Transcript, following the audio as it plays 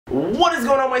What is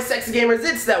going on, my sexy gamers?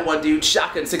 It's that one dude,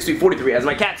 Shotgun6343, as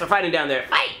my cats are fighting down there.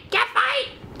 Fight! Cat fight!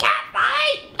 Cat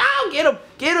fight! Oh, get him!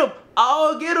 Get him!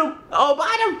 Oh, get him! Oh,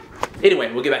 bite him! Anyway,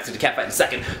 we'll get back to the cat fight in a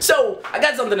second. So, I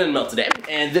got something in the mail today,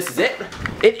 and this is it.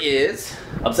 It is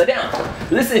upside down.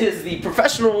 This is the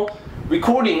professional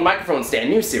recording microphone stand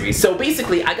new series. So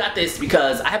basically, I got this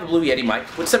because I have a Blue Yeti mic,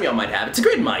 which some of y'all might have. It's a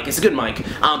great mic. It's a good mic.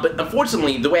 But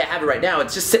unfortunately, the way I have it right now,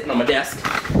 it's just sitting on my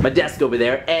desk over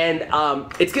there, and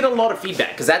it's getting a lot of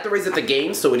feedback because I have to raise up the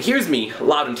gain so it hears me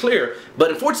loud and clear.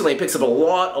 But unfortunately, it picks up a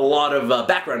lot of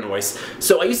background noise.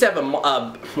 So I used to have a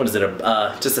what is it?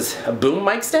 Just a boom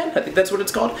mic stand. I think that's what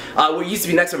it's called. Where it used to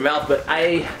be next to my mouth, but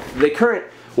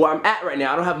where I'm at right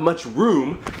now, I don't have much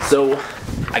room, so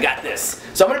I got this.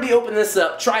 So I'm gonna be opening this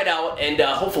up, try it out, and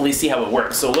hopefully see how it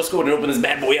works. So let's go ahead and open this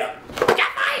bad boy up.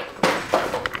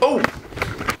 Oh!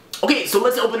 Okay, so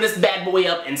let's open this bad boy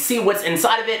up and see what's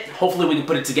inside of it. Hopefully we can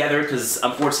put it together, because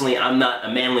unfortunately I'm not a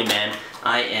manly man.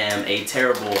 I am a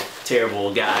terrible,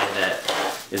 terrible guy that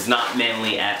is not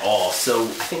manly at all. So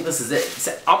I think this is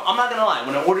it. I'm not gonna lie,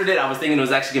 when I ordered it, I was thinking it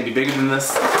was actually gonna be bigger than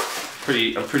this.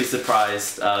 I'm pretty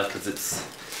surprised, because it's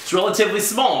relatively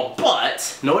small,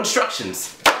 but no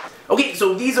instructions. Okay,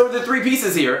 so these are the three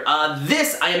pieces here.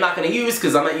 This I am not going to use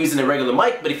because I'm not using a regular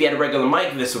mic, but if you had a regular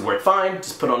mic, this would work fine.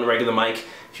 Just put on the regular mic.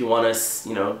 If you want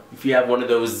to, if you have one of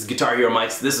those Guitar Hero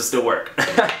mics, this will still work.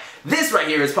 This right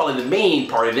here is probably the main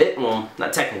part of it. Well,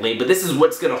 not technically, but this is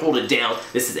what's going to hold it down.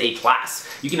 This is A class.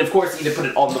 You can, of course, either put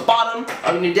it on the bottom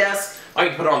of your desk, or you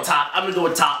can put it on top. I'm going to go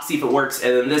with top, see if it works,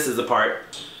 and then this is the part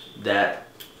that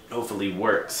hopefully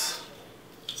works.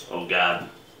 Oh God.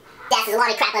 Yes, there's a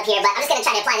lot of crap up here, but I'm just going to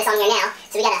try to apply this on here now.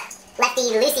 So we got a lefty,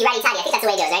 loosey, righty, tighty. I think that's the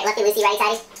way it goes, right? Lefty, loosey, righty,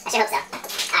 tighty? I should hope so.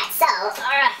 Alright, so,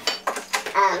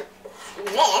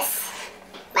 this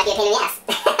might be a pain in the ass.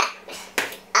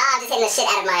 I'm just hitting the shit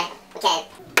out of my, okay.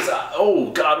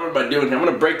 Oh God, what am I doing? I'm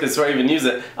going to break this before I even use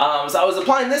it. So I was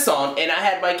applying this on, and I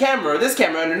had my camera, this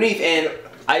camera underneath, and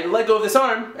I let go of this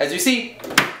arm, as you see,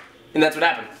 and that's what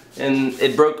happened. And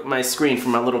it broke my screen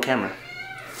from my little camera.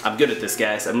 I'm good at this,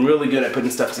 guys. I'm really good at putting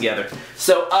stuff together.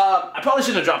 So, I probably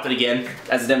shouldn't have dropped it again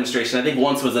as a demonstration. I think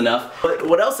once was enough. But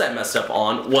what else I messed up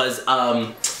on was,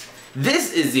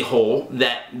 this is the hole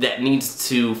that needs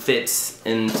to fit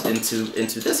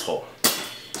into this hole.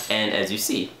 And as you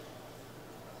see,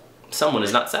 someone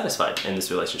is not satisfied in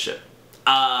this relationship.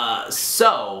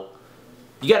 So,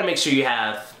 you gotta make sure you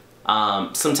have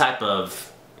some type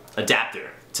of adapter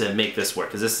to make this work,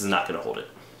 because this is not gonna hold it.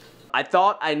 I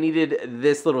thought I needed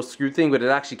this little screw thing, but it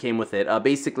actually came with it.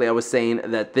 Basically, I was saying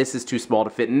that this is too small to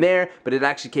fit in there, but it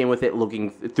actually came with it looking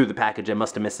through the package. I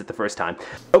must have missed it the first time.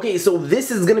 Okay, so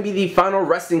this is going to be the final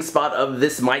resting spot of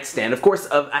this mic stand. Of course,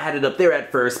 I had it up there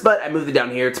at first, but I moved it down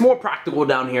here. It's more practical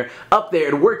down here. Up there,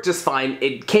 it worked just fine.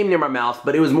 It came near my mouth,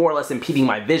 but it was more or less impeding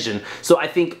my vision. So I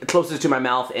think closer to my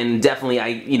mouth, and definitely,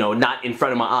 not in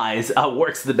front of my eyes,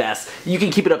 works the best. You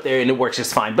can keep it up there, and it works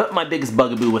just fine. But my biggest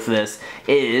bugaboo with this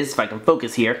is, if I can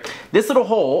focus here, this little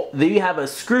hole, there you have a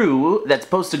screw that's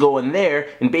supposed to go in there,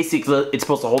 and basically it's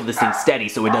supposed to hold this thing steady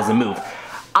so it doesn't move.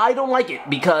 I don't like it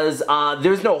because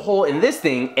there's no hole in this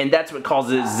thing, and that's what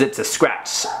causes it to scratch.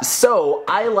 So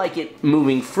I like it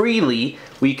moving freely,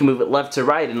 where you can move it left to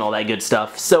right and all that good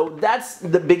stuff. So that's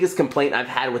the biggest complaint I've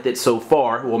had with it so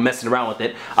far, well, messing around with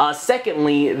it.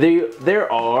 Secondly, there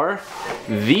are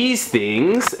these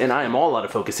things, and I am all out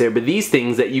of focus here, but these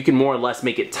things that you can more or less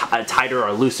make it tighter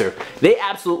or looser. They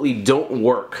absolutely don't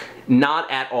work,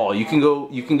 not at all. You can go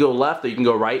left or you can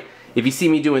go right. If you see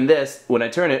me doing this, when I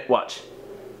turn it, watch.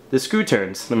 The screw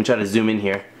turns. Let me try to zoom in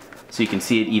here so you can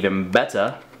see it even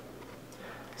better.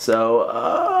 So,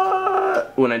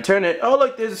 when I turn it, oh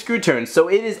look, there's a screw turn. So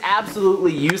it is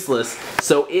absolutely useless.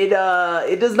 So it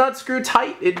does not screw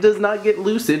tight. It does not get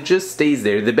loose. It just stays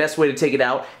there. The best way to take it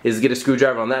out is get a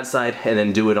screwdriver on that side and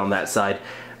then do it on that side.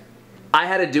 I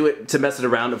had to do it to mess it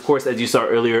around. Of course, as you saw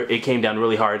earlier, it came down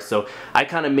really hard, so I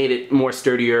kind of made it more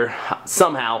sturdier.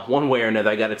 Somehow, one way or another,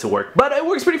 I got it to work. But it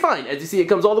works pretty fine. As you see, it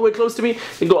comes all the way close to me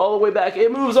and go all the way back.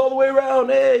 It moves all the way around.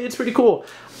 Hey, it's pretty cool.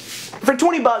 For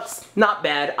 20 bucks, not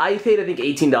bad. I paid, I think,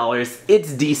 $18.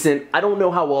 It's decent. I don't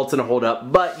know how well it's going to hold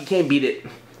up, but you can't beat it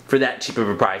for that cheap of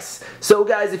a price. So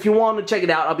guys, if you want to check it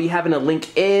out, I'll be having a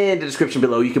link in the description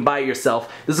below. You can buy it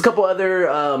yourself. There's a couple other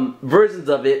versions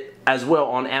of it as well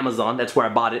on Amazon. That's where I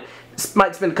bought it.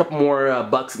 Might spend a couple more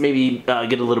bucks, maybe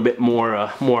get a little bit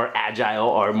more more agile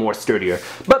or more sturdier.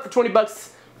 But for 20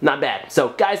 bucks, not bad. So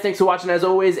guys, thanks for watching as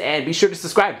always, and be sure to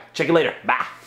subscribe. Check you later. Bye.